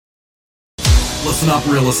Listen up,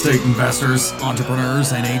 real estate investors,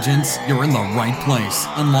 entrepreneurs, and agents. You're in the right place.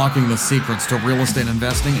 Unlocking the secrets to real estate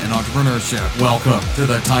investing and entrepreneurship. Welcome to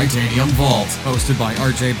the Titanium Vault, hosted by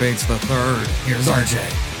RJ Bates III. Here's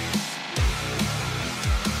RJ.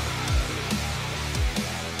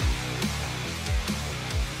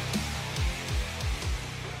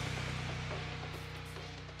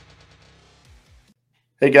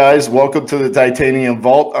 Hey guys, welcome to the Titanium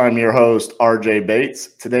Vault. I'm your host, RJ Bates.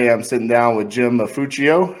 Today I'm sitting down with Jim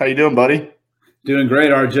Maffuccio. How you doing, buddy? Doing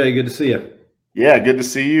great, RJ. Good to see you. Yeah, good to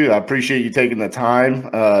see you. I appreciate you taking the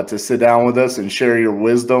time to sit down with us and share your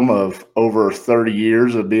wisdom of over 30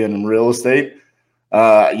 years of being in real estate.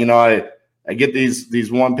 I get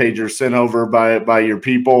these one-pagers sent over by your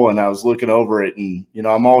people, and I was looking over it, and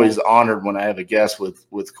I'm always honored when I have a guest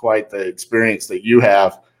with quite the experience that you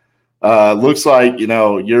have. Looks like,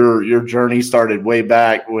 your journey started way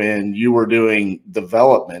back when you were doing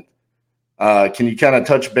development. Can you kind of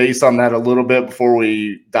touch base on that a little bit before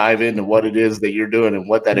we dive into what it is that you're doing and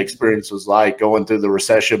what that experience was like going through the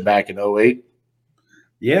recession back in 2008?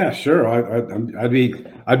 Yeah, sure.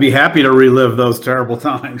 I'd be happy to relive those terrible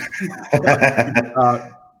times.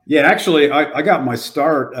 Actually, I got my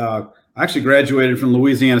start. I actually graduated from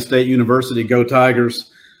Louisiana State University. Go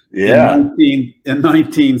Tigers! Yeah. In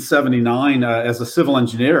 1979 as a civil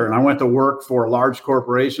engineer, and I went to work for a large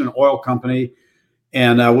corporation, an oil company,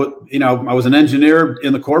 and I was an engineer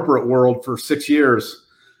in the corporate world for 6 years.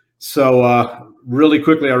 So really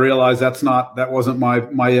quickly, I realized that's not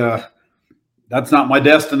my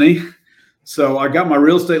destiny. So I got my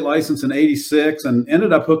real estate license in '86 and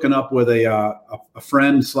ended up hooking up with a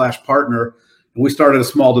friend / partner, and we started a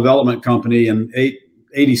small development company in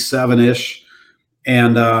 '87-ish.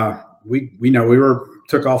 And we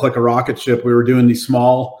took off like a rocket ship. We were doing these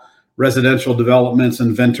small residential developments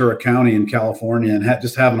in Ventura County in California, and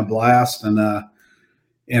just having a blast.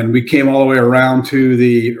 And we came all the way around to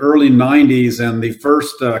the early '90s, and the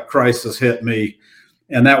first crisis hit me,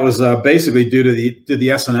 and that was basically due to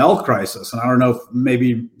the S&L crisis. And I don't know if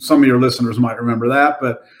maybe some of your listeners might remember that,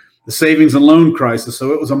 but the savings and loan crisis.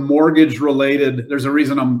 So it was a mortgage related. There's a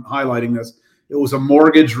reason I'm highlighting this. It was a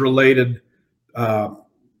mortgage related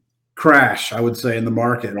crash, I would say, in the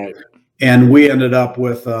market. Right. And we ended up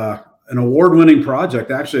with an award-winning project,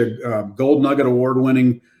 actually a Gold Nugget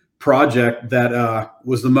award-winning project that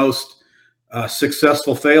was the most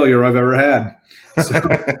successful failure I've ever had. So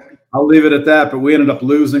I'll leave it at that. But we ended up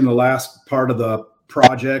losing the last part of the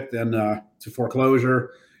project and to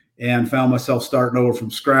foreclosure, and found myself starting over from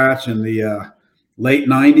scratch in the late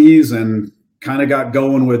 '90s, and kind of got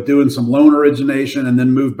going with doing some loan origination, and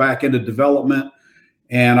then moved back into development.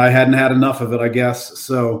 And I hadn't had enough of it, I guess.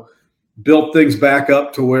 So built things back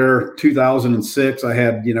up to where 2006, I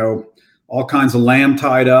had, all kinds of land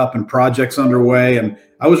tied up and projects underway. And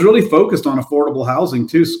I was really focused on affordable housing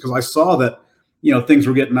too, because I saw that, things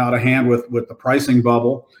were getting out of hand with the pricing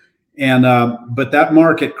bubble. And, but that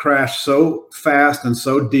market crashed so fast and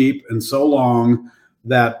so deep and so long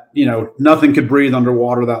that, nothing could breathe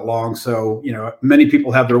underwater that long. So, many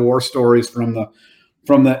people have their war stories from the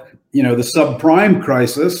the subprime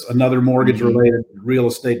crisis, another mortgage related real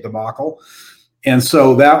estate debacle. And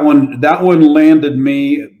so that one landed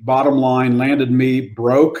me, bottom line, landed me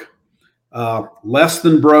broke, less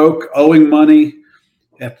than broke, owing money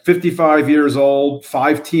at 55 years old,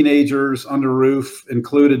 5 teenagers under roof,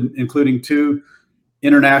 including 2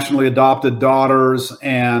 internationally adopted daughters,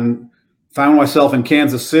 and found myself in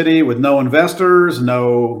Kansas City with no investors,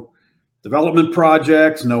 no development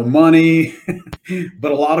projects, no money,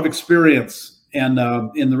 but a lot of experience and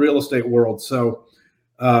in the real estate world. So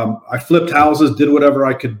I flipped houses, did whatever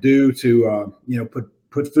I could do to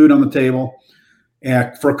put food on the table,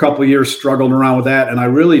 and for a couple of years struggled around with that. And I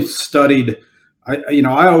really studied. I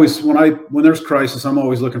always when there's crisis, I'm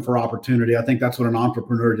always looking for opportunity. I think that's what an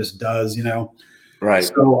entrepreneur just does, Right.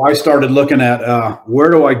 So I started looking at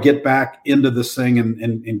where do I get back into this thing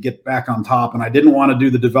and get back on top. And I didn't want to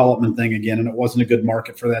do the development thing again, and it wasn't a good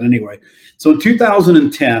market for that anyway. So in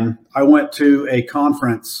 2010, I went to a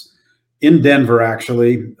conference in Denver,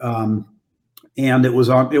 actually, and it was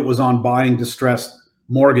on buying distressed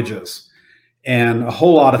mortgages, and a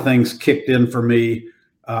whole lot of things kicked in for me.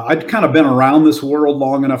 I'd kind of been around this world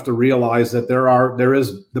long enough to realize that there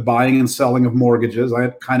is the buying and selling of mortgages. I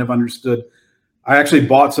had kind of understood. I actually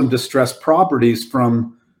bought some distressed properties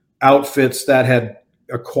from outfits that had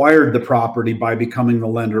acquired the property by becoming the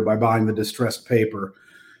lender, by buying the distressed paper.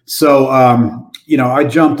 So, I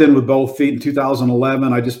jumped in with both feet in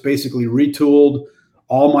 2011. I just basically retooled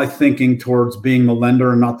all my thinking towards being the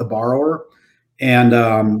lender and not the borrower. And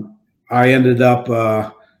I ended up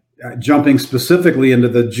jumping specifically into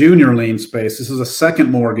the junior lien space. This is a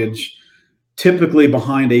second mortgage, typically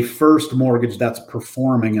behind a first mortgage that's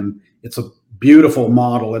performing, and it's a beautiful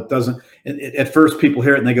model. It doesn't. At first, people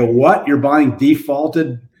hear it and they go, "What? You're buying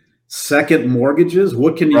defaulted second mortgages?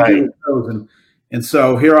 What can you do with those?" And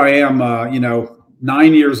so here I am,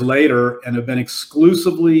 9 years later, and have been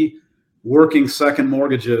exclusively working second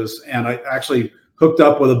mortgages. And I actually hooked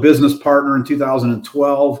up with a business partner in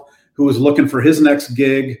 2012 who was looking for his next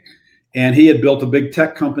gig, and he had built a big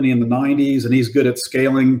tech company in the 90s, and he's good at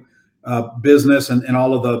scaling business and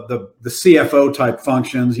all of the CFO type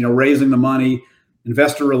functions, raising the money,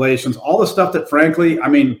 investor relations, all the stuff that, frankly,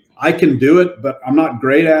 I can do it, but I'm not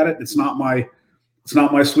great at it. It's not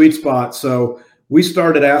my sweet spot. So we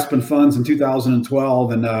started Aspen Funds in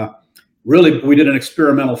 2012, and really we did an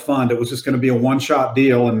experimental fund. It was just going to be a one-shot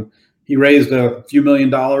deal, and he raised a few $1 million.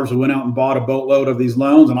 We went out and bought a boatload of these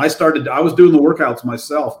loans, and I was doing the workouts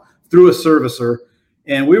myself through a servicer,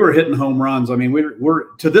 and we were hitting home runs.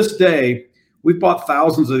 We're to this day, we've bought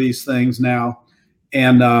thousands of these things now,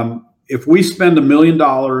 and if we spend $1 million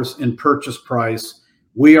in purchase price,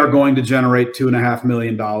 we are going to generate $2.5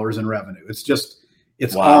 million in revenue.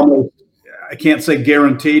 It's wow. Almost, I can't say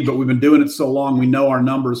guaranteed, but we've been doing it so long, we know our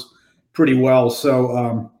numbers pretty well.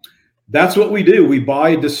 So that's what we do. We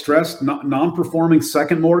buy distressed, non-performing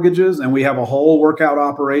second mortgages, and we have a whole workout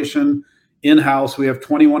operation in-house. We have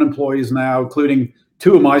 21 employees now, including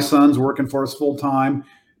 2 of my sons working for us full time.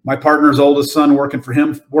 My partner's oldest son working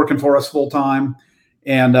for us full time.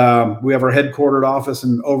 And we have our headquartered office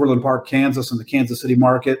in Overland Park, Kansas, in the Kansas City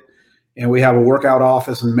market. And we have a workout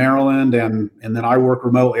office in Maryland. And then I work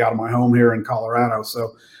remotely out of my home here in Colorado.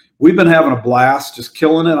 So we've been having a blast, just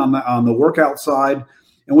killing it on the workout side.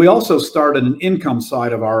 And we also started an income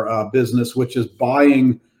side of our business, which is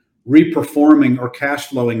buying reperforming or cash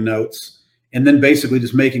flowing notes, and then basically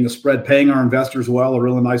just making a spread, paying our investors well, a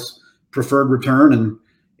really nice preferred return.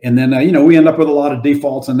 And then, we end up with a lot of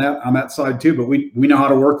defaults on that side too, but we know how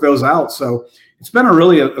to work those out. So it's been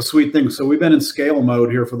a sweet thing. So we've been in scale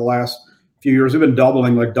mode here for the last few years. We've been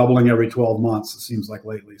doubling every 12 months, it seems like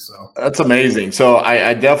lately. So that's amazing. So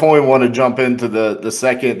I definitely want to jump into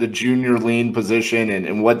the junior lien position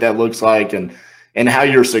and what that looks like and how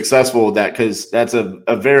you're successful with that, because that's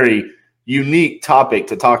a very unique topic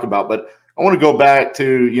to talk about. But I want to go back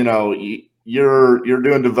to, you're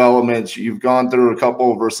doing developments. You've gone through a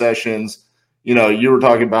couple of recessions. You were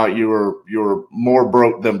talking about you were more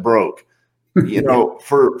broke than broke.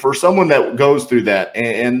 For someone that goes through that,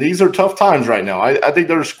 and these are tough times right now. I think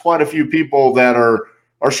there's quite a few people that are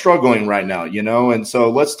struggling right now. And so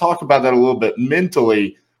let's talk about that a little bit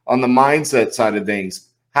mentally on the mindset side of things.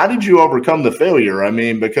 How did you overcome the failure?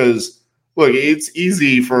 Because look, it's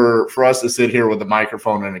easy for us to sit here with a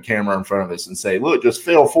microphone and a camera in front of us and say, look, just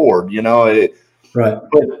fail forward, Right.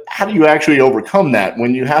 But how do you actually overcome that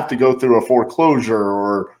when you have to go through a foreclosure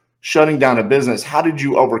or shutting down a business? How did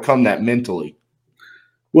you overcome that mentally?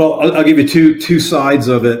 Well, I'll give you two sides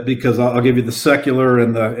of it, because I'll give you the secular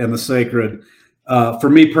and the sacred. For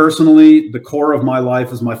me personally, the core of my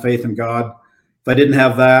life is my faith in God. If I didn't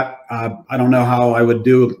have that, I don't know how I would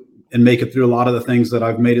do and make it through a lot of the things that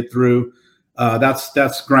I've made it through.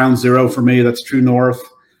 That's ground zero for me. That's true north.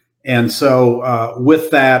 And so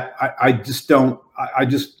with that, I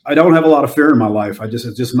don't have a lot of fear in my life.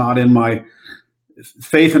 It's just not in my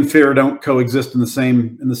faith and fear don't coexist in the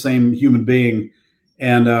same human being.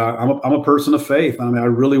 And I'm a person of faith. I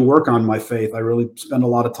really work on my faith. I really spend a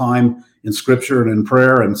lot of time in scripture and in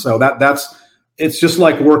prayer. And so it's just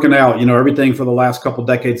like working out. Everything for the last couple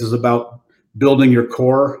decades is about building your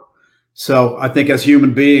core. So I think as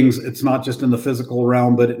human beings, it's not just in the physical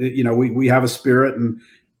realm, but we have a spirit, and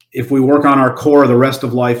if we work on our core, the rest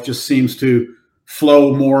of life just seems to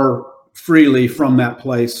flow more freely from that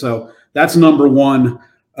place. So that's number one.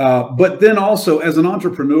 But then also as an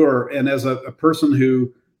entrepreneur and as a person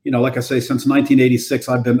who, like I say, since 1986,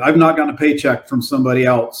 I've not gotten a paycheck from somebody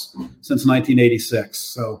else since 1986.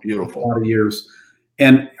 So beautiful. A lot of years.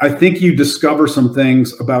 And I think you discover some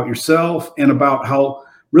things about yourself and about how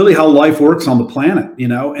life works on the planet,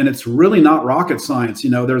 and it's really not rocket science.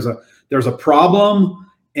 There's a problem,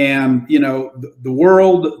 and the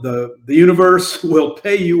world, the universe will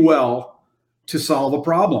pay you well to solve a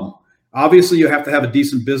problem. Obviously you have to have a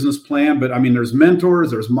decent business plan, but there's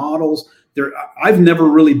mentors, there's models there. I've never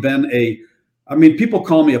really been people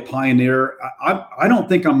call me a pioneer. I don't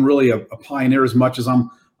think I'm really a pioneer as much as I'm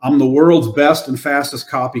the world's best and fastest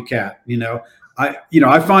copycat.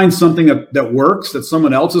 I find something that works, that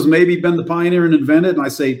someone else has maybe been the pioneer and invented, and I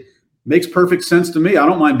say, makes perfect sense to me. I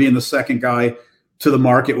don't mind being the second guy to the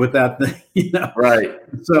market with that thing, Right.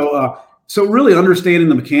 So really understanding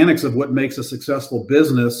the mechanics of what makes a successful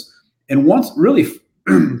business, and once really,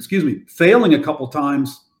 excuse me, failing a couple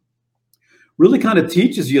times, really kind of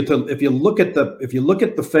teaches you to, if you look at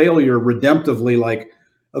the failure redemptively, like,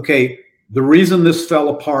 okay, the reason this fell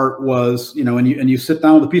apart was, and you sit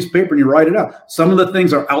down with a piece of paper and you write it out. Some of the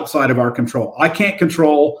things are outside of our control. I can't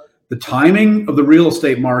control the timing of the real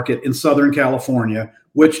estate market in Southern California,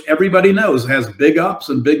 which everybody knows has big ups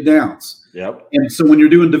and big downs. Yep. And so when you're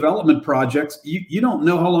doing development projects, you don't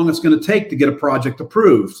know how long it's going to take to get a project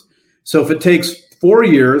approved. So if it takes 4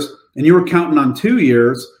 years and you were counting on 2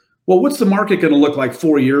 years, well, what's the market going to look like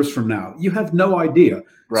 4 years from now? You have no idea.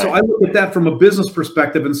 Right. So I look at that from a business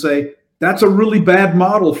perspective and say, that's a really bad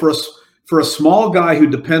model for a small guy who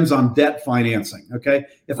depends on debt financing. Okay.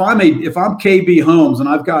 If I'm KB Homes and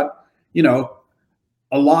I've got,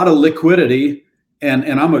 a lot of liquidity and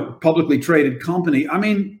I'm a publicly traded company, I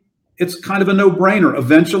mean, it's kind of a no-brainer.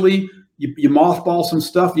 Eventually you mothball some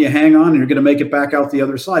stuff, you hang on, and you're going to make it back out the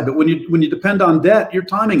other side. But when you depend on debt, your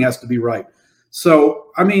timing has to be right.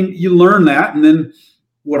 So, I mean, you learn that. And then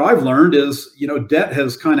what I've learned is, debt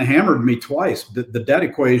has kind of hammered me twice, the debt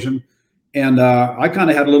equation. And I kind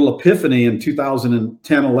of had a little epiphany in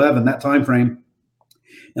 2010, 11, that time frame.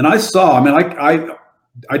 And I saw,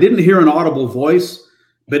 I didn't hear an audible voice,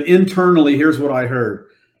 but internally, here's what I heard.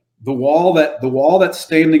 The wall that's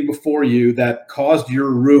standing before you that caused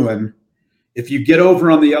your ruin, if you get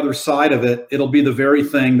over on the other side of it, it'll be the very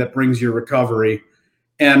thing that brings your recovery.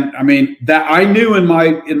 And I mean, that I knew in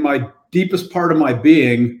my deepest part of my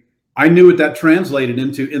being, I knew what that translated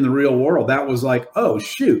into in the real world. That was like, oh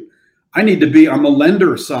shoot, I need to be on the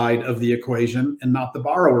lender side of the equation and not the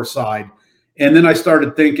borrower side. And then I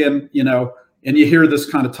started thinking, and you hear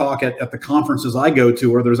this kind of talk at the conferences I go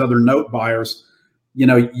to where there's other note buyers,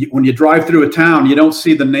 when you drive through a town, you don't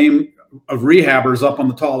see the name of rehabbers up on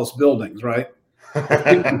the tallest buildings, right?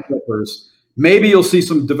 Maybe you'll see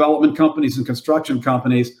some development companies and construction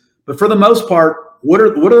companies, but for the most part, what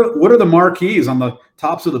are the marquees on the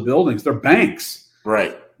tops of the buildings? They're banks.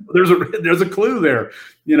 Right. There's a clue there.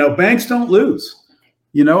 Banks don't lose.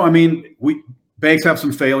 Banks have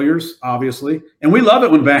some failures, obviously, and we love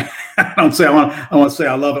it when banks. I want to say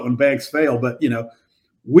I love it when banks fail, but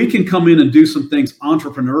we can come in and do some things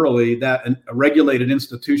entrepreneurially that a regulated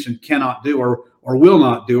institution cannot do or will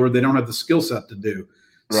not do, or they don't have the skill set to do.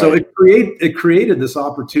 Right. So it created this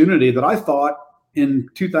opportunity that I thought in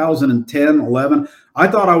 2010, 11, I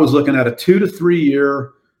thought I was looking at a 2 to 3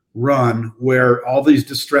 year run where all these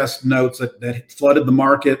distressed notes that flooded the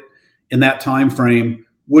market in that time frame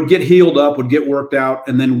would get healed up, would get worked out,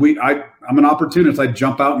 and then I'm an opportunist. I'd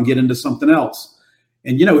jump out and get into something else.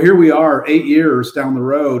 And here we are 8 years down the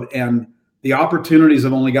road, and the opportunities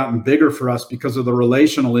have only gotten bigger for us because of the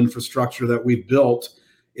relational infrastructure that we've built.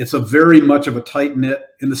 It's a very much of a tight-knit,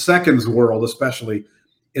 in the seconds world especially,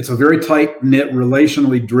 it's a very tight-knit,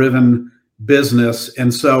 relationally driven business.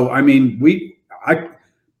 And so, I mean,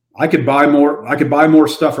 I could buy more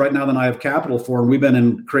stuff right now than I have capital for, and we've been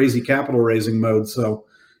in crazy capital raising mode. So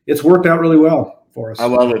it's worked out really well for us. I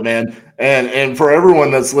love it, man. And for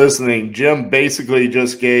everyone that's listening, Jim basically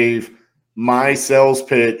just gave my sales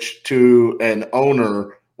pitch to an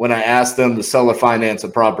owner when I asked them to sell or finance a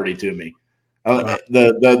property to me.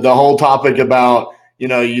 The whole topic about,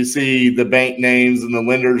 you see the bank names and the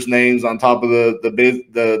lenders' names on top of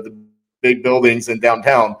the big buildings in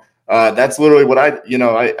downtown. That's literally what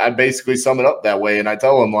I basically sum it up that way. And I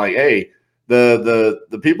tell them, like, hey,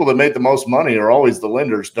 the people that make the most money are always the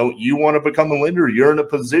lenders. Don't you want to become a lender? You're in a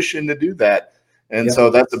position to do that. And so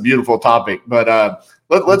that's a beautiful topic. But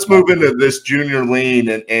let's move into this junior lien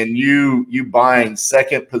and you buying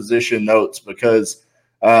second position notes, because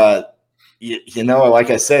like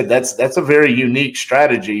I said, that's a very unique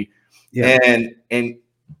strategy. Yeah. And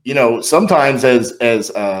sometimes as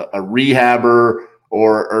a rehabber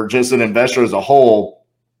or just an investor as a whole,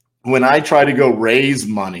 when I try to go raise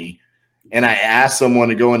money and I ask someone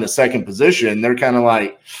to go into second position, they're kind of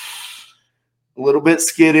like a little bit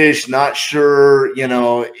skittish, not sure,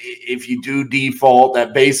 if you do default,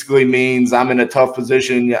 that basically means I'm in a tough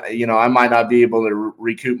position. I might not be able to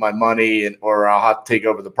recoup my money or I'll have to take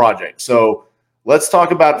over the project. So let's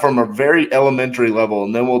talk about it from a very elementary level,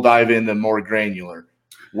 and then we'll dive into more granular.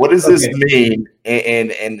 What does this mean?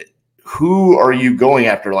 And who are you going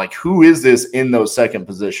after? Like, who is this in those second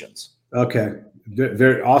positions? Okay.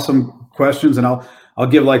 Very awesome questions. And I'll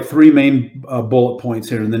give like three main bullet points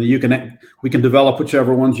here, and then we can develop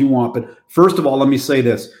whichever ones you want. But first of all, let me say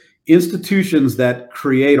this: institutions that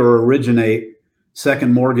create or originate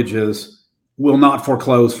second mortgages will not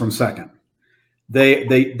foreclose from second.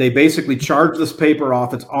 They basically charge this paper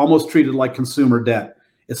off. It's almost treated like consumer debt.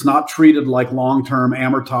 It's not treated like long-term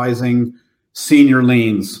amortizing senior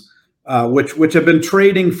liens, which have been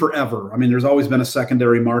trading forever. I mean, there's always been a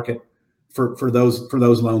secondary market for those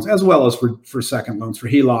loans, as well as for second loans, for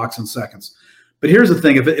HELOCs and seconds. But here's the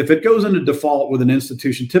thing: if it goes into default with an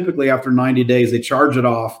institution, typically after 90 days, they charge it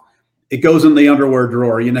off. It goes in the underwear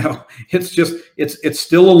drawer. It's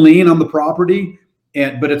still a lien on the property,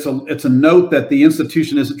 but it's a note that the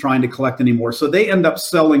institution isn't trying to collect anymore. So they end up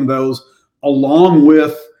selling those along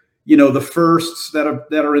with the firsts that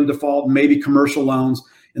are in default, maybe commercial loans,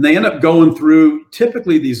 and they end up going through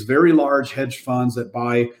typically these very large hedge funds that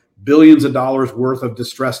buy billions of dollars worth of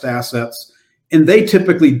distressed assets. And they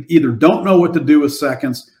typically either don't know what to do with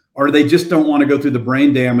seconds, or they just don't want to go through the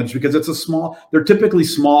brain damage because they're typically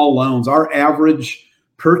small loans. Our average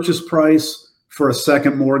purchase price for a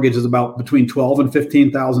second mortgage is about between $12,000 and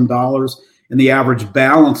 $15,000. And the average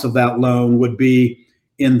balance of that loan would be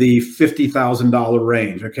in the $50,000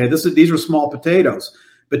 range. Okay. These are small potatoes,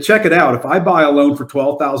 but check it out. If I buy a loan for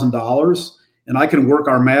 $12,000 and I can work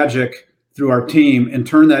our magic through our team and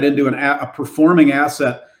turn that into a performing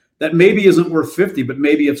asset that maybe isn't worth 50, but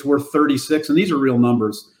maybe it's worth 36. And these are real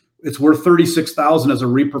numbers. It's worth 36,000 as a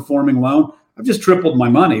reperforming loan. I've just tripled my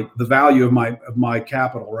money, the value of my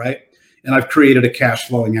capital, right? And I've created a cash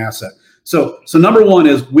flowing asset. So number one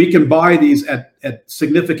is we can buy these at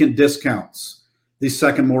significant discounts, these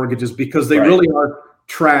second mortgages, because they really are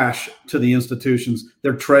trash to the institutions.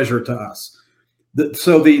 They're treasure to us.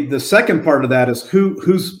 So the second part of that is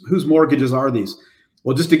whose mortgages are these?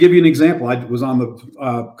 Well, just to give you an example, I was on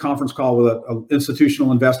the conference call with an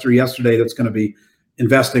institutional investor yesterday that's going to be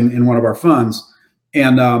investing in one of our funds.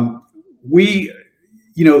 And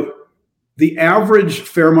the average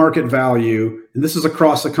fair market value, and this is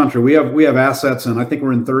across the country, we have assets, and I think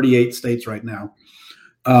we're in 38 states right now.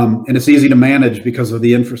 And it's easy to manage because of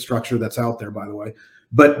the infrastructure that's out there, by the way.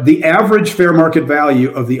 But the average fair market value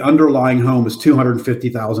of the underlying home is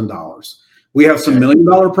 $250,000. We have some $1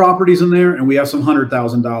 million properties in there, and we have some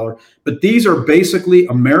 $100,000. But these are basically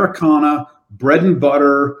Americana, bread and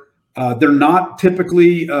butter. They're not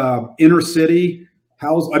typically inner city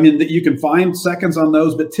house. I mean, you can find seconds on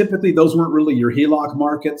those, but typically those weren't really your HELOC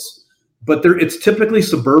markets. But it's typically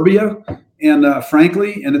suburbia, and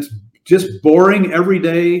frankly, and it's just boring,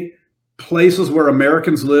 everyday places where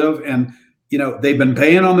Americans live. And they've been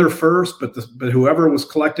paying on their first, but whoever was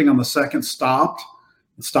collecting on the second stopped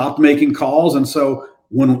making calls. And so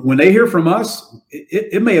when they hear from us,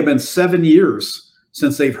 it may have been 7 years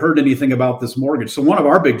since they've heard anything about this mortgage. So one of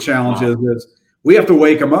our big challenges is we have to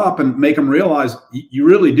wake them up and make them realize you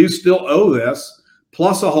really do still owe this,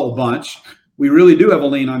 plus a whole bunch. We really do have a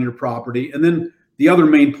lien on your property. And then the other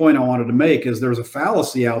main point I wanted to make is there's a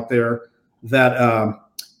fallacy out there that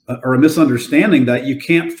or a misunderstanding that you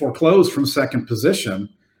can't foreclose from second position.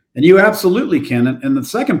 And you absolutely can. And the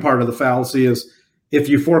second part of the fallacy is if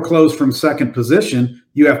you foreclose from second position,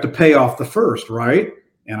 you have to pay off the first, right?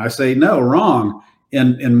 And I say, no, wrong.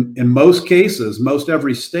 In most cases, most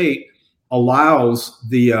every state allows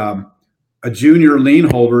a junior lien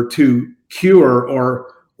holder to cure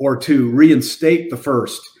or to reinstate the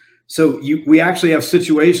first. So we actually have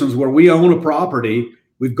situations where we own a property,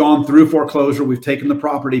 we've gone through foreclosure, we've taken the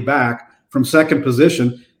property back from second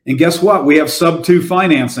position, and guess what? We have sub-2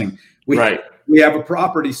 financing. We have a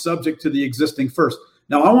property subject to the existing first.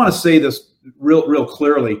 Now, I want to say this real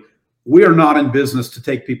clearly. We are not in business to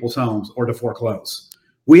take people's homes or to foreclose.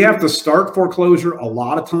 We have to start foreclosure a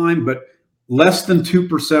lot of time, but less than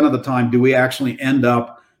 2% of the time do we actually end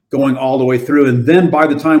up going all the way through. And then by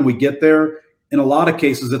the time we get there, in a lot of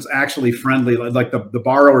cases, it's actually friendly. Like the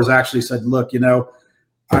borrowers actually said, look,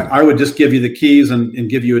 I would just give you the keys and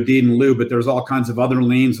give you a deed in lieu, but there's all kinds of other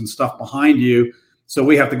liens and stuff behind you. So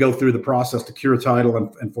we have to go through the process to cure title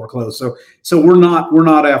and foreclose. So we're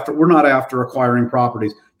not after acquiring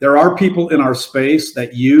properties. There are people in our space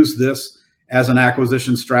that use this as an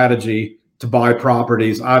acquisition strategy to buy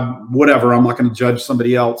properties. I'm not going to judge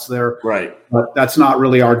somebody else there. Right. But that's not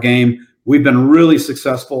really our game. We've been really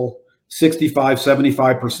successful 65,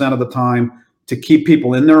 75% of the time to keep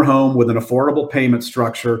people in their home with an affordable payment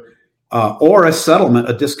structure or a settlement,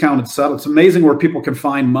 a discounted settlement. It's amazing where people can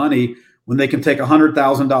find money when they can take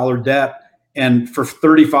 $100,000 debt and for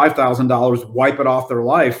 $35,000 wipe it off their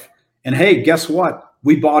life. And hey, guess what?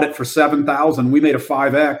 We bought it for $7,000. We made a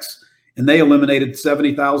 5X, and they eliminated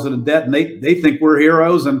 $70,000 in debt. And they think we're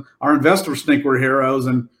heroes, and our investors think we're heroes,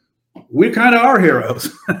 and we kind of are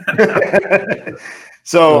heroes.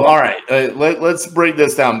 So, all right, let's break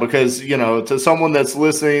this down because, to someone that's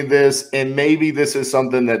listening to this, and maybe this is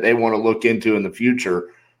something that they want to look into in the future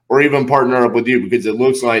or even partner up with you, because it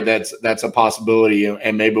looks like that's a possibility.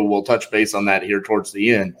 And maybe we'll touch base on that here towards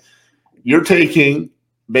the end. You're taking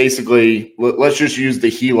basically, let's just use the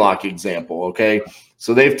HELOC example. Okay.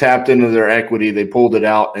 So they've tapped into their equity, they pulled it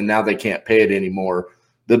out, and now they can't pay it anymore.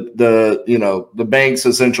 The bank's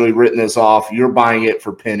essentially written this off. You're buying it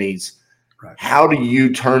for pennies. Right. How do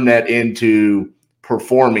you turn that into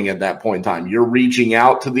performing at that point in time? You're reaching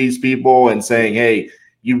out to these people and saying, hey,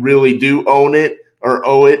 you really do own it or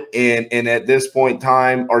owe it. And at this point in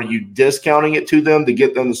time, are you discounting it to them to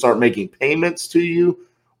get them to start making payments to you?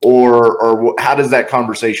 Or how does that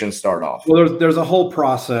conversation start off? Well, there's a whole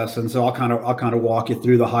process. And so I'll kind of walk you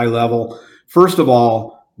through the high level. First of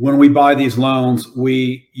all, when we buy these loans,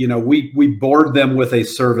 we board them with a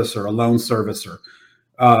servicer, a loan servicer.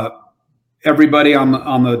 Everybody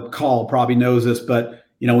on the call probably knows this, but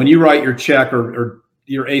when you write your check or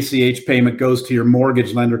your ACH payment goes to your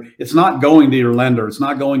mortgage lender, it's not going to your lender, it's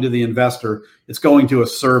not going to the investor, it's going to a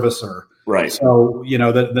servicer. Right. So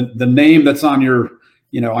the name that's on your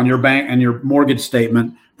on your bank and your mortgage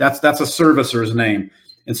statement, that's a servicer's name.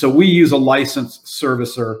 And so we use a licensed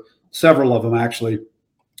servicer, several of them actually,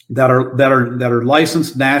 that are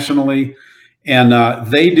licensed nationally,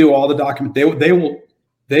 and they do all the document.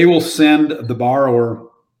 They will send the borrower,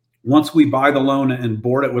 once we buy the loan and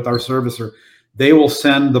board it with our servicer, they will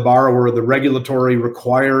send the borrower the regulatory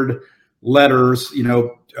required letters,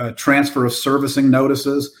 transfer of servicing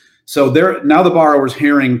notices. So now the borrower's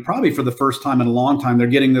hearing, probably for the first time in a long time, they're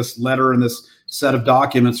getting this letter and this set of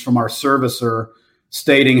documents from our servicer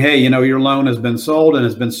stating, hey, your loan has been sold and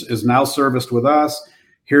is now serviced with us.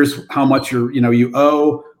 Here's how much you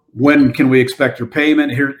owe. When can we expect your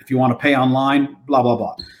payment? Here, if you want to pay online, blah, blah,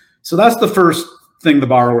 blah. So that's the first thing the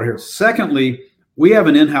borrower hears. Secondly, we have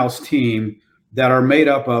an in-house team that are made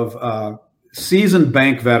up of seasoned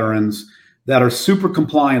bank veterans that are super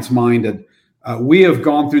compliance minded. We have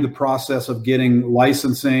gone through the process of getting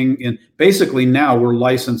licensing, and basically now we're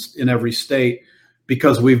licensed in every state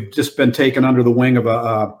because we've just been taken under the wing of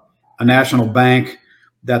a national bank.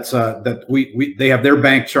 They have their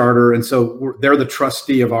bank charter, and so they're the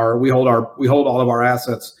trustee of we hold all of our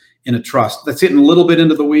assets in a trust. That's getting a little bit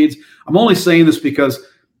into the weeds. I'm only saying this because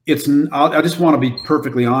I just want to be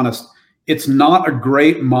perfectly honest. It's not a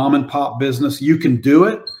great mom and pop business. You can do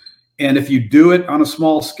it, and if you do it on a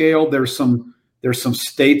small scale, there's some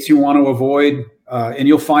states you want to avoid, and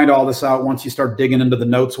you'll find all this out once you start digging into the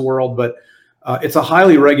notes world. But it's a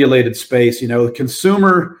highly regulated space. The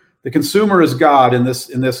consumer is God in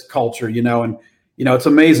this culture, and it's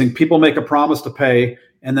amazing. People make a promise to pay,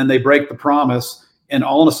 and then they break the promise, and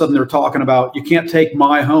all of a sudden they're talking about, you can't take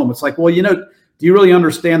my home. It's like, well, do you really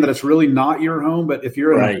understand that it's really not your home? But if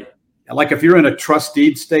you're if you're in a trust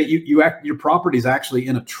deed state, your property is actually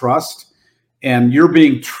in a trust, and you're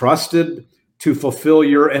being trusted to fulfill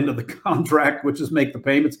your end of the contract, which is make the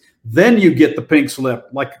payments. Then you get the pink slip,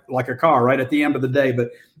 like a car, right at the end of the day.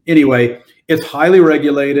 But anyway, it's highly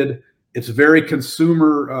regulated. It's very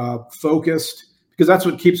consumer focused, because that's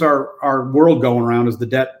what keeps our world going around, is the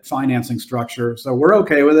debt financing structure. So we're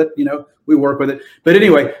okay with it. We work with it. But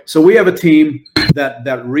anyway, so we have a team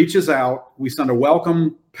that reaches out. We send a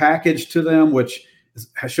welcome package to them, which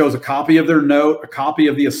shows a copy of their note, a copy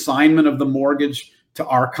of the assignment of the mortgage to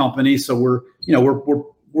our company. So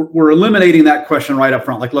we're eliminating that question right up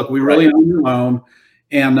front. Like, look, we really own your loan,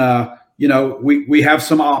 and we have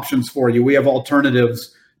some options for you. We have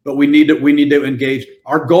alternatives, but we need to engage.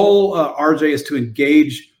 Our goal, RJ, is to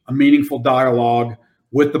engage a meaningful dialogue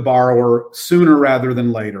with the borrower sooner rather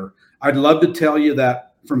than later. I'd love to tell you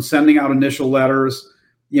that from sending out initial letters,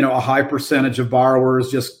 a high percentage of borrowers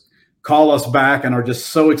just call us back and are just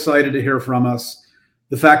so excited to hear from us.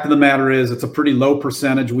 The fact of the matter is, it's a pretty low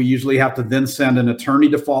percentage. We usually have to then send an attorney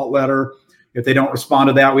default letter. If they don't respond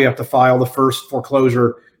to that, we have to file the first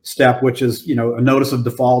foreclosure step, which is a notice of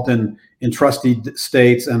default in trustee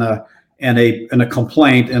states and a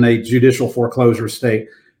complaint in a judicial foreclosure state.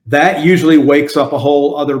 That usually wakes up a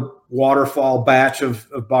whole other waterfall batch of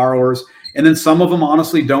borrowers, and then some of them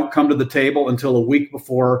honestly don't come to the table until a week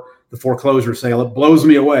before the foreclosure sale. It blows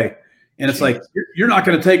me away, and it's like, you're not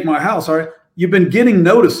going to take my house, all right? You've been getting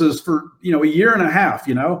notices for a year and a half,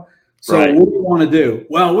 So What do you want to do?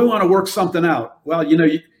 Well, we want to work something out. Well,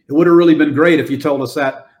 it would have really been great if you told us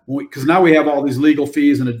that, because now we have all these legal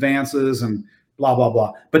fees and advances and blah, blah,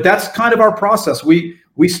 blah. But that's kind of our process. We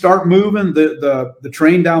start moving the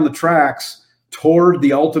train down the tracks toward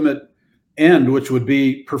the ultimate end, which would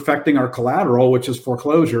be perfecting our collateral, which is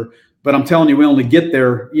foreclosure. but I'm telling you, we only get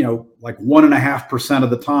there, like 1.5% of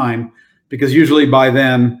the time, because usually by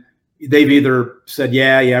then they've either said,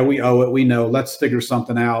 yeah, we owe it. We know, let's figure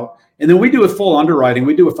something out. And then we do a full underwriting.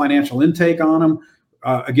 We do a financial intake on them.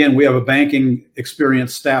 Again, we have a banking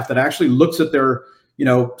experienced staff that actually looks at their,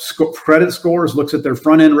 credit scores, looks at their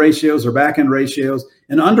front end ratios or back end ratios,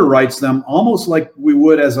 and underwrites them almost like we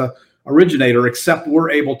would as a originator, except we're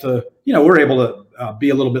able to be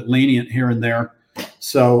a little bit lenient here and there.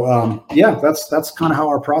 So that's kind of how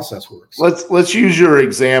our process works. Let's use your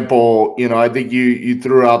example. I think you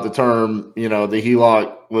threw out the term. The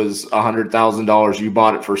HELOC was $100,000. You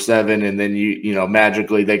bought it for $7,000, and then you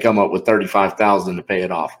magically they come up with $35,000 to pay it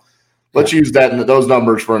off. Let's use those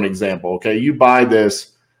numbers for an example. Okay, you buy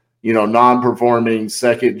this, non-performing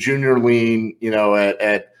second junior lien,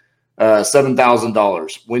 at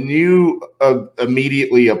 $7,000. When you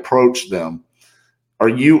immediately approach them, are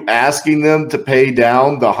you asking them to pay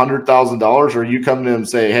down the $100,000, or are you coming to them and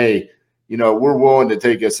say, hey, we're willing to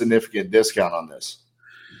take a significant discount on this?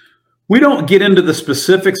 We don't get into the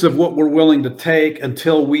specifics of what we're willing to take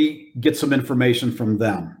until we get some information from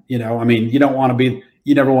them. You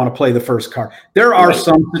never want to play the first card. There are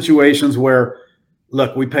some situations where,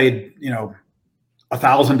 look, we paid,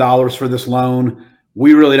 $1,000 for this loan.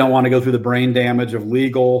 We really don't want to go through the brain damage of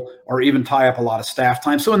legal or even tie up a lot of staff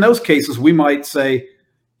time. So in those cases, we might say,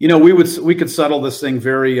 we could settle this thing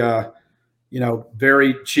very,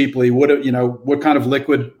 very cheaply. What kind of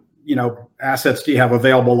liquid, assets do you have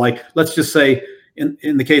available? Like, let's just say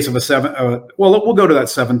in the case of we'll go to that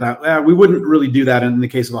 $7,000. We wouldn't really do that in the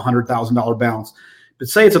case of $100,000 balance, but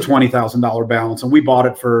say it's a $20,000 balance and we bought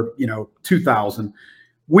it for, $2,000.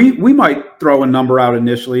 We might throw a number out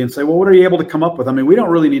initially and say, well, what are you able to come up with? I mean, we don't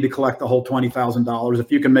really need to collect the whole $20,000.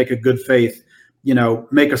 If you can make a good faith,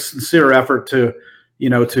 make a sincere effort to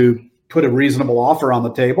put a reasonable offer on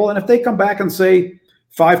the table. And if they come back and say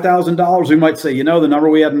 $5,000, we might say, the number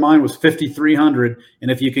we had in mind was $5,300. And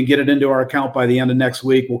if you can get it into our account by the end of next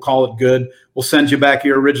week, we'll call it good. We'll send you back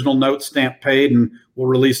your original note, stamp paid, and we'll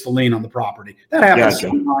release the lien on the property. That happens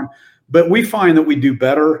sometimes. But we find that we do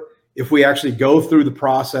better if we actually go through the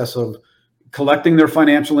process of collecting their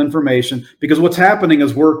financial information, because what's happening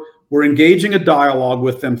is we're engaging a dialogue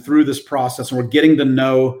with them through this process, and we're getting to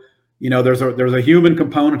know, there's a human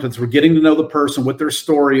component to this. We're getting to know the person, what their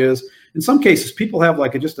story is. In some cases, people have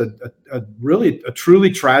like a truly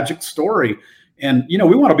tragic story, and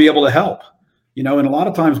we want to be able to help. And a lot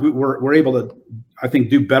of times we're able to, I think,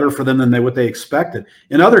 do better for them than what they expected.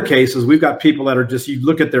 In other cases, we've got people that are just, you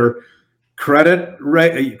look at their credit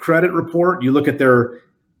report, you look at their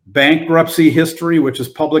bankruptcy history, which is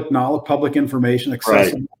public knowledge, public information,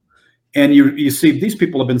 accessible. Right. And you see these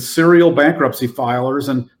people have been serial bankruptcy filers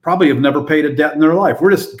and probably have never paid a debt in their life. We're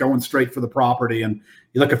just going straight for the property. And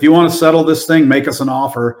look, if you want to settle this thing, make us an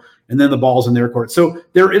offer, and then the ball's in their court. So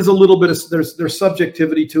there is a little bit of, there's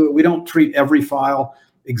subjectivity to it. We don't treat every file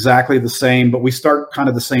exactly the same, but we start kind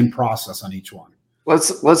of the same process on each one.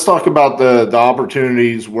 Let's talk about the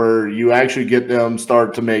opportunities where you actually get them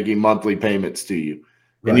start to making monthly payments to you,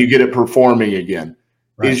 and you get it performing again.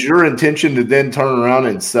 Right. Is your intention to then turn around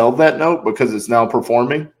and sell that note because it's now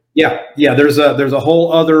performing? Yeah. There's a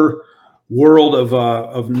whole other world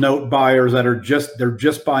of note buyers that are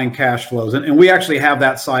just buying cash flows, and we actually have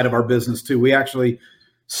that side of our business too. We actually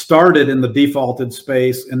started in the defaulted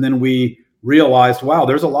space, and then we realized, wow,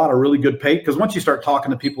 there's a lot of really good pay, because once you start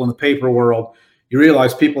talking to people in the paper world, you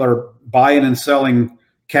realize people are buying and selling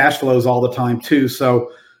cash flows all the time too.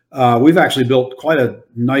 So we've actually built quite a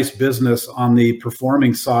nice business on the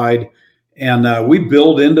performing side, and we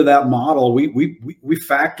build into that model. We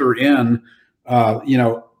factor in,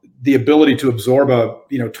 the ability to absorb a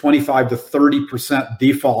 25 to 30%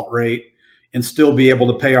 default rate and still be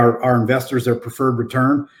able to pay our investors their preferred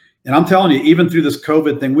return. And I'm telling you, even through this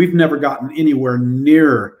COVID thing, we've never gotten anywhere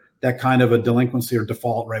near that kind of a delinquency or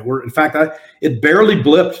default rate. In fact, it barely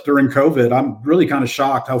blipped during COVID. I'm really kind of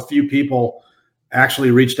shocked how few people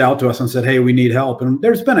actually reached out to us and said, hey, we need help. And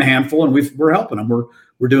there's been a handful, and we're helping them.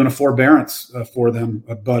 We're doing a forbearance for them.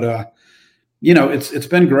 But it's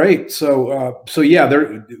been great. So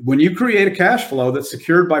when you create a cash flow that's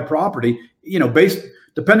secured by property,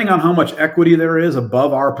 depending on how much equity there is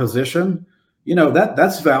above our position,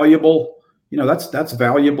 that's valuable. That's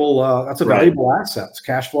valuable. That's a valuable asset. It's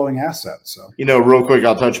cash flowing asset. So, real quick,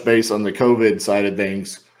 I'll touch base on the COVID side of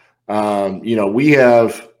things. We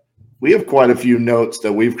have quite a few notes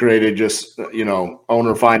that we've created, just,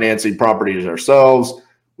 owner financing properties ourselves.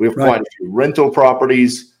 We have quite a few rental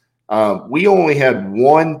properties. We only had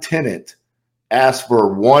one tenant ask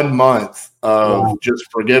for 1 month of just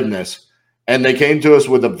forgiveness. And they came to us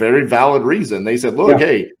with a very valid reason. They said, look,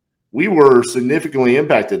 hey, we were significantly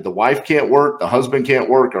impacted. The wife can't work. The husband can't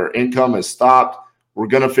work. Our income has stopped. We're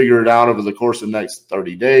going to figure it out over the course of the next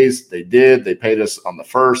 30 days. They did. They paid us on the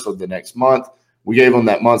 1st of the next month. We gave them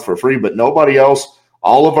that month for free, but nobody else.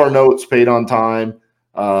 All of our notes paid on time.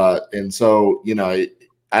 And so,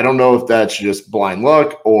 I don't know if that's just blind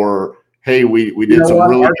luck or, hey, we did some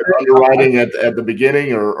really good underwriting at the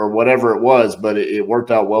beginning or whatever it was, but it worked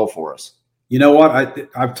out well for us. You know what?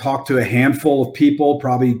 I've talked to a handful of people,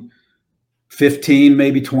 probably 15,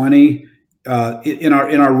 maybe 20, in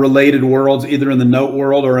our related worlds, either in the note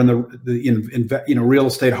world or in the real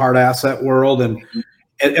estate hard asset world, and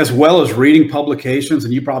as well as reading publications.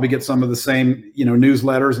 And you probably get some of the same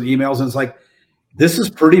newsletters and emails. And it's like, this is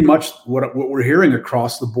pretty much what we're hearing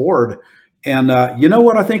across the board. And you know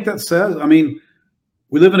what I think that says? I mean,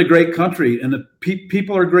 we live in a great country, and the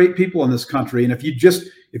people are great people in this country. And if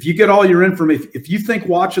you get all your information, if you think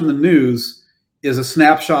watching the news is a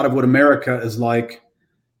snapshot of what America is like,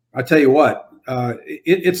 I tell you what,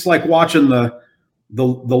 it's like watching the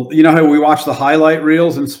how we watch the highlight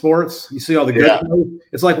reels in sports. You see all the good plays.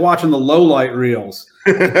 It's like watching the low light reels.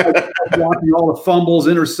 It's like watching all the fumbles,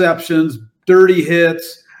 interceptions, dirty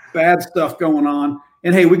hits, bad stuff going on.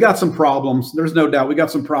 And hey, we got some problems. There's no doubt we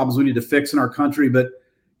got some problems we need to fix in our country. But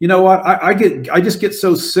you know what? I just get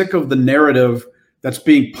so sick of the narrative that's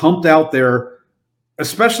being pumped out there,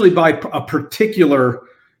 especially by a particular,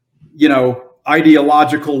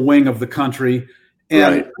 ideological wing of the country.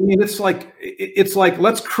 And right. I mean, it's like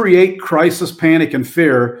let's create crisis, panic, and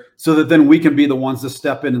fear so that then we can be the ones to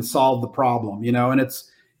step in and solve the problem, and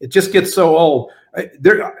it just gets so old.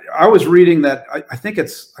 I was reading that I think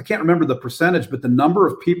I can't remember the percentage, but the number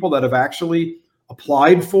of people that have actually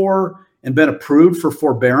applied for and been approved for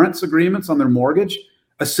forbearance agreements on their mortgage,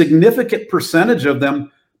 a significant percentage of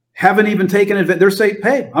them haven't even taken it. They're saying,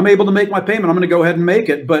 hey, I'm able to make my payment. I'm going to go ahead and make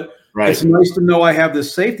it. But It's nice to know I have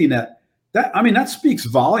this safety net. That speaks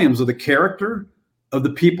volumes of the character of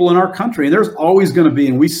the people in our country. And there's always going to be,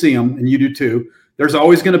 and we see them, and you do too, there's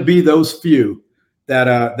always going to be those few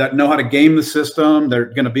that know how to game the system. They're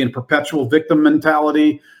going to be in perpetual victim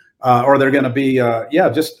mentality, or they're going to be, I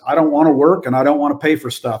don't want to work and I don't want to pay for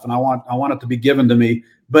stuff, and I want it to be given to me.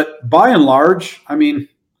 But by and large, I mean,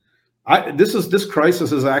 this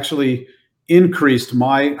crisis has actually increased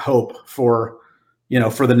my hope for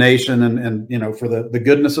the nation and for the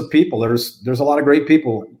goodness of people. There's a lot of great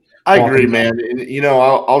people. I agree, man. And,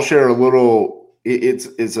 I'll share a little.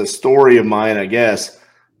 It's a story of mine, I guess.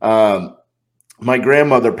 My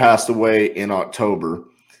grandmother passed away in October,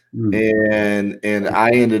 and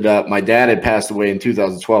I ended up. My dad had passed away in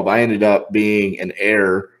 2012. I ended up being an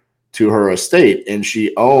heir to her estate, and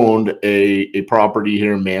she owned a property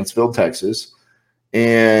here in Mansfield, Texas.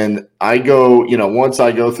 And I go, once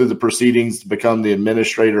I go through the proceedings to become the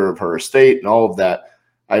administrator of her estate and all of that,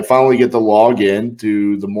 I finally get to log in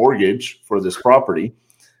to the mortgage for this property,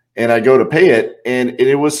 and I go to pay it. And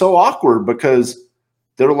it was so awkward because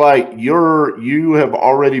they're like, you have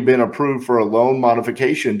already been approved for a loan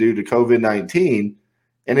modification due to COVID-19.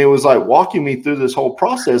 And it was like walking me through this whole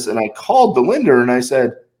process. And I called the lender and I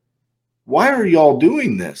said, why are y'all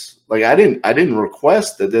doing this? Like, I didn't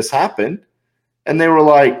request that this happen. And they were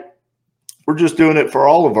like, we're just doing it for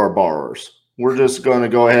all of our borrowers. We're just going to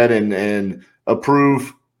go ahead and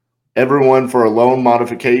approve everyone for a loan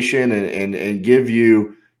modification and give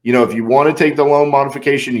you, if you want to take the loan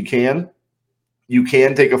modification, you can. You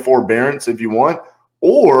can take a forbearance if you want,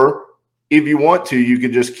 or if you want to, you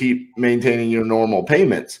can just keep maintaining your normal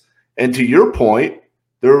payments. And to your point,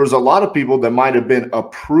 there was a lot of people that might have been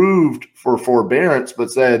approved for forbearance,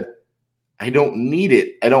 but said, I don't need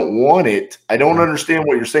it. I don't want it. I don't understand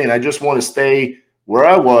what you're saying. I just want to stay where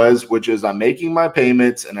I was, which is I'm making my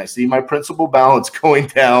payments and I see my principal balance going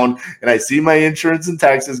down and I see my insurance and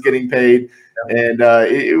taxes getting paid. And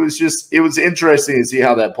it was interesting to see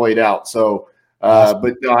how that played out. So,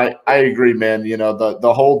 but no, I agree, man.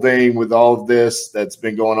 The whole thing with all of this that's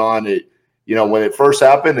been going on, when it first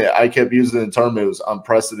happened, I kept using the term, it was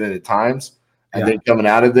unprecedented times. I think coming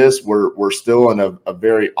out of this, we're still in a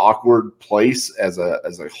very awkward place as a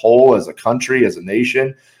whole, as a country, as a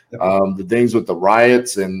nation. The things with the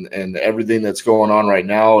riots and everything that's going on right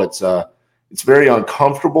now, it's very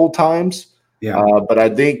uncomfortable times. But I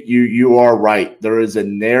think you are right. There is a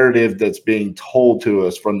narrative that's being told to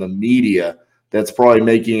us from the media that's probably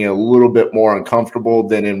making it a little bit more uncomfortable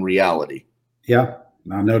than in reality. Yeah,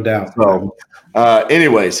 no doubt. So,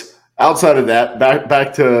 anyways, outside of that,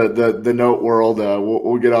 back to the note world,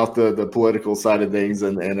 we'll get off the political side of things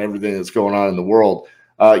and everything that's going on in the world.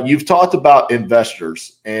 You've talked about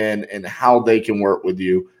investors and how they can work with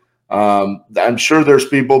you. I'm sure there's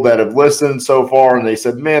people that have listened so far and they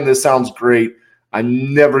said, man, this sounds great.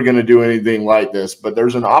 I'm never going to do anything like this, but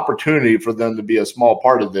there's an opportunity for them to be a small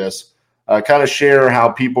part of this. Kind of share how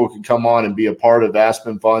people can come on and be a part of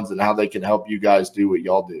Aspen Funds and how they can help you guys do what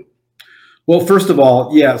y'all do. Well, first of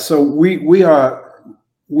all, yeah. So what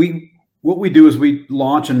we do is we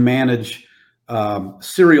launch and manage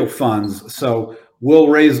serial funds. So we'll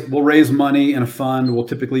raise money in a fund. We'll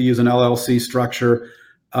typically use an LLC structure.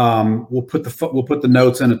 We'll put the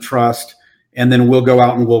notes in a trust, and then we'll go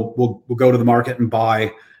out and we'll go to the market and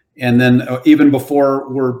buy. And then even before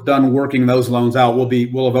we're done working those loans out,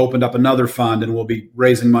 we'll have opened up another fund and we'll be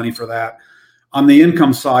raising money for that. On the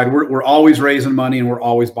income side, we're always raising money and we're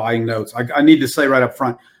always buying notes. I need to say right up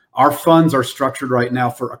front, our funds are structured right now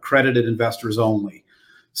for accredited investors only.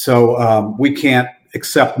 So we can't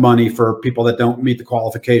accept money for people that don't meet the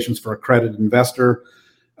qualifications for accredited investor.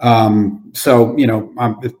 So,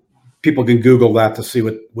 if people can Google that to see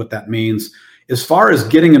what that means. As far as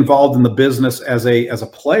getting involved in the business as a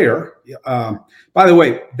player, by the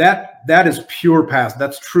way, that is pure passive.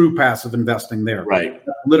 That's true passive investing there. Right.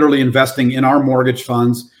 Literally investing in our mortgage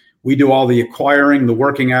funds. We do all the acquiring, the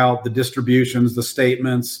working out, the distributions, the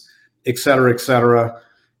statements, et cetera,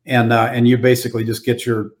 and you basically just get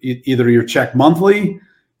either your check monthly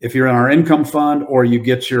if you're in our income fund, or you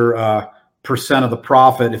get your percent of the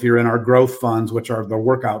profit if you're in our growth funds, which are the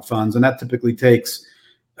workout funds, and that typically takes.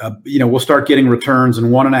 We'll start getting returns in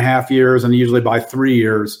 1.5 years, and usually by 3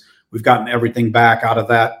 years, we've gotten everything back out of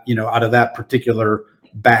that particular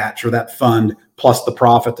batch or that fund, plus the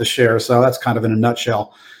profit to share. So that's kind of in a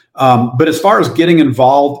nutshell. But as far as getting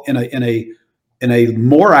involved in a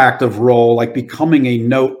more active role, like becoming a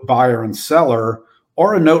note buyer and seller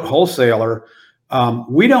or a note wholesaler,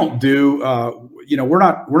 we don't do. We're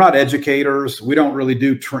not educators. We don't really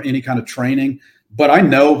do any kind of training. But I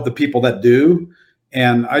know the people that do.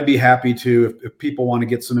 And I'd be happy to, if people want to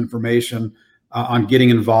get some information on getting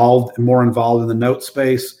more involved in the note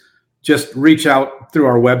space, just reach out through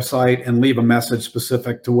our website and leave a message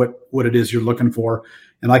specific to what it is you're looking for.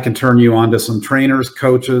 And I can turn you on to some trainers,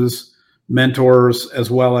 coaches, mentors, as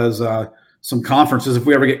well as some conferences if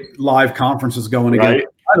we ever get live conferences going again. Right.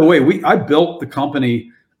 By the way, I built the company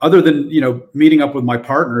other than, meeting up with my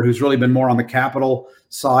partner, who's really been more on the capital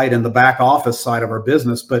side and the back office side of our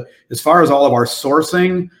business. But as far as all of our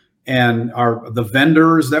sourcing and the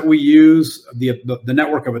vendors that we use, the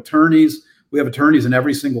network of attorneys, we have attorneys in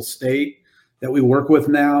every single state that we work with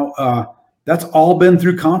now. That's all been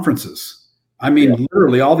through conferences. I mean,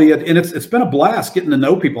 literally and it's been a blast getting to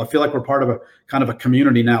know people. I feel like we're part of a kind of a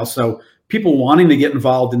community now. So people wanting to get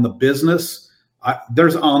involved in the business,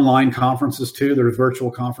 there's online conferences too. There's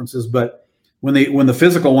virtual conferences, but when the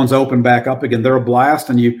physical ones open back up again, they're a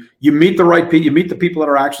blast, and you meet the right people. You meet the people that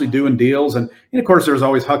are actually doing deals, and of course, there's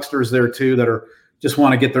always hucksters there too that are just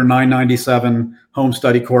want to get their $9.97 home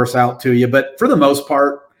study course out to you. But for the most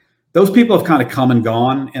part, those people have kind of come and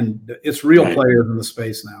gone, and it's real players in the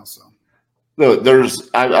space now. So.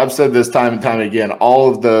 I've said this time and time again, all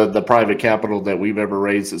of the private capital that we've ever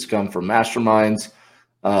raised has come from masterminds,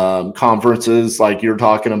 conferences like you're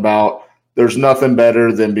talking about. There's nothing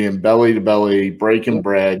better than being belly to belly, breaking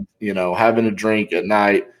bread, having a drink at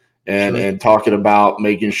night and talking about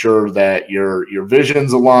making sure that your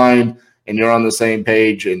vision's aligned and you're on the same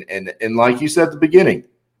page. And like you said at the beginning,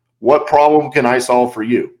 what problem can I solve for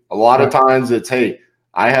you? A lot of times it's, hey,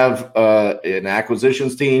 I have an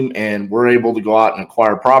acquisitions team and we're able to go out and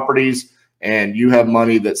acquire properties, and you have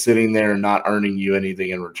money that's sitting there and not earning you anything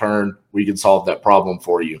in return. We can solve that problem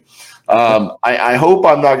for you. I hope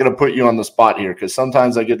I'm not going to put you on the spot here, because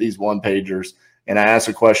sometimes I get these one-pagers and I ask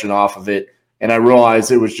a question off of it, and I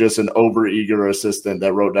realize it was just an over-eager assistant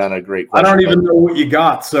that wrote down a great question. I don't even know what you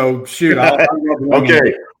got, so shoot.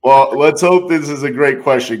 Okay, well, let's hope this is a great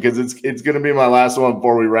question, because it's going to be my last one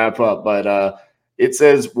before we wrap up. But it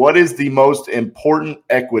says, what is the most important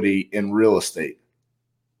equity in real estate?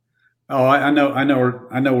 Oh, I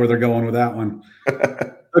know where they're going with that one.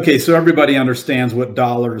 Okay, so everybody understands what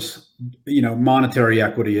dollars, monetary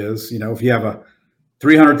equity is. If you have a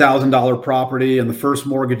 $300,000 property and the first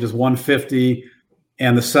mortgage is $150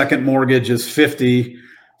 and the second mortgage is $50,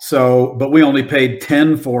 but we only paid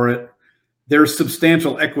 $10 for it, there's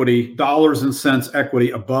substantial equity, dollars and cents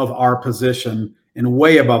equity above our position and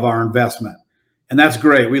way above our investment. And that's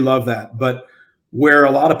great. We love that. But where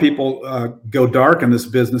a lot of people go dark in this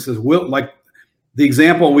business is, like the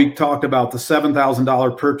example we talked about, the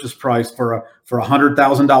 $7,000 purchase price for a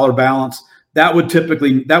 $100,000 balance, that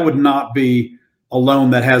would not be a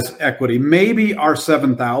loan that has equity. Maybe our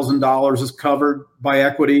 $7,000 is covered by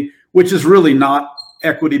equity, which is really not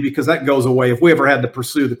equity because that goes away. If we ever had to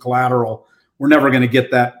pursue the collateral, we're never going to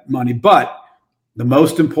get that money. But the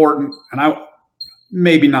most important, and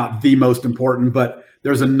maybe not the most important, but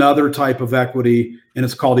there's another type of equity, and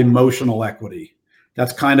it's called emotional equity.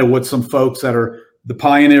 That's kind of what some folks that are the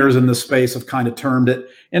pioneers in this space have kind of termed it.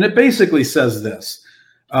 And it basically says this.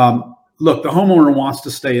 Look, the homeowner wants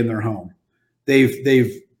to stay in their home. They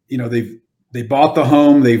bought the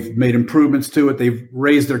home. They've made improvements to it. They've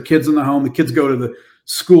raised their kids in the home. The kids go to the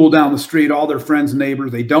school down the street, all their friends and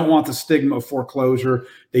neighbors. They don't want the stigma of foreclosure.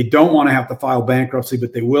 They don't want to have to file bankruptcy,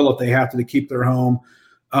 but they will if they have to keep their home.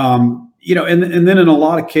 And then in a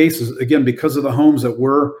lot of cases, again, because of the homes that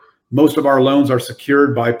most of our loans are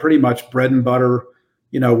secured by pretty much bread and butter,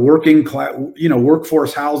 working class,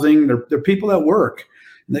 workforce housing. They're people that work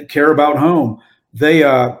and that care about home. They,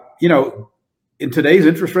 in today's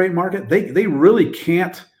interest rate market, they really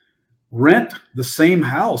can't rent the same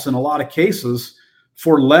house in a lot of cases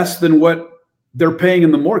for less than what they're paying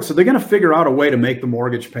in the mortgage. So they're going to figure out a way to make the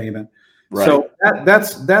mortgage payment. Right. So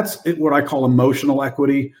that's what I call emotional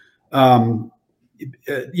equity. People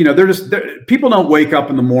don't wake up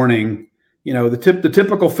in the morning, the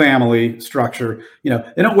typical family structure, they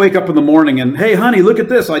don't wake up in the morning and, hey, honey, look at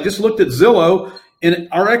this. I just looked at Zillow and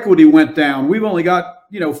our equity went down. We've only got,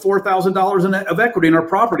 $4,000 of equity in our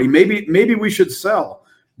property. Maybe we should sell.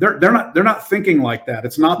 They're not thinking like that.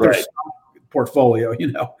 It's not their stock portfolio.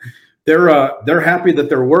 They're happy that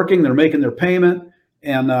they're working, they're making their payment,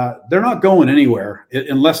 and they're not going anywhere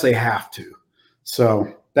unless they have to.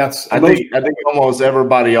 So I think almost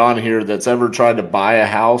everybody on here that's ever tried to buy a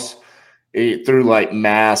house through like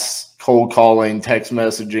mass cold calling, text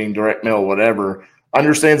messaging, direct mail, whatever,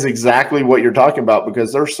 understands exactly what you're talking about,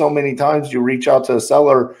 because there's so many times you reach out to a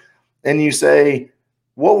seller and you say,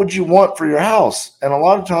 what would you want for your house? And a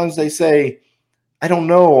lot of times they say, I don't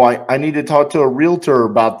know. I need to talk to a realtor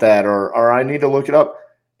about that, or I need to look it up.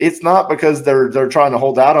 It's not because they're trying to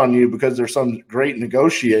hold out on you because they're some great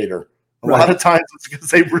negotiator. A lot of times it's because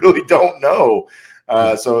they really don't know.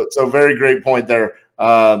 So very great point there.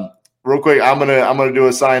 Real quick, I'm gonna do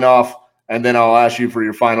a sign off, and then I'll ask you for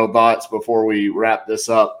your final thoughts before we wrap this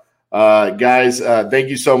up. Guys, thank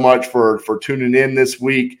you so much for tuning in this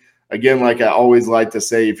week. Again, like I always like to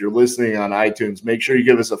say, if you're listening on iTunes, make sure you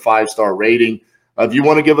give us a 5-star rating. If you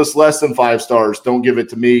want to give us less than 5 stars, don't give it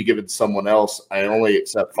to me. Give it to someone else. I only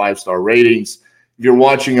accept 5-star ratings. If you're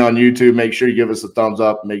watching on YouTube, make sure you give us a thumbs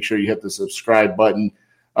up. Make sure you hit the subscribe button.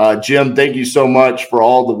 Jim, thank you so much for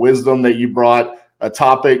all the wisdom that you brought. A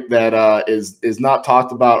topic that is not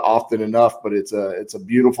talked about often enough, but it's a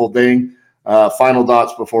beautiful thing. Final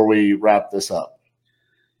thoughts before we wrap this up.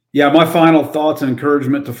 Yeah, my final thoughts and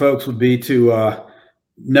encouragement to folks would be to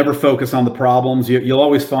never focus on the problems. You'll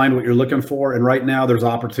always find what you're looking for. And right now there's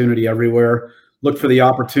opportunity everywhere. Look for the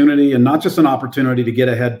opportunity, and not just an opportunity to get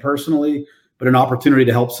ahead personally, but an opportunity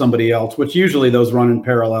to help somebody else, which usually those run in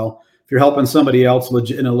parallel. If you're helping somebody else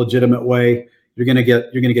in a legitimate way, you're going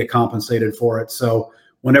to get compensated for it. So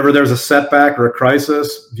whenever there's a setback or a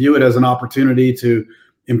crisis, view it as an opportunity to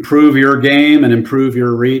improve your game and improve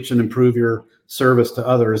your reach and improve your service to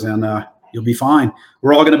others. And you'll be fine.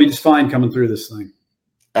 We're all going to be just fine coming through this thing.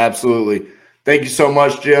 Absolutely. Thank you so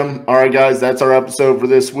much, Jim. All right, guys, that's our episode for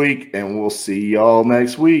this week, and we'll see y'all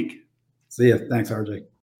next week. See ya. Thanks, RJ.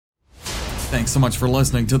 Thanks so much for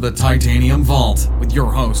listening to The Titanium Vault with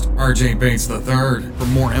your host, RJ Bates III. For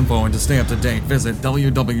more info and to stay up to date, visit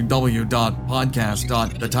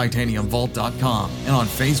www.podcast.thetitaniumvault.com and on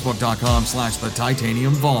facebook.com/The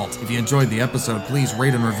Titanium Vault. If you enjoyed the episode, please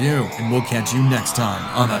rate and review, and we'll catch you next time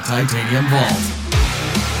on The Titanium Vault.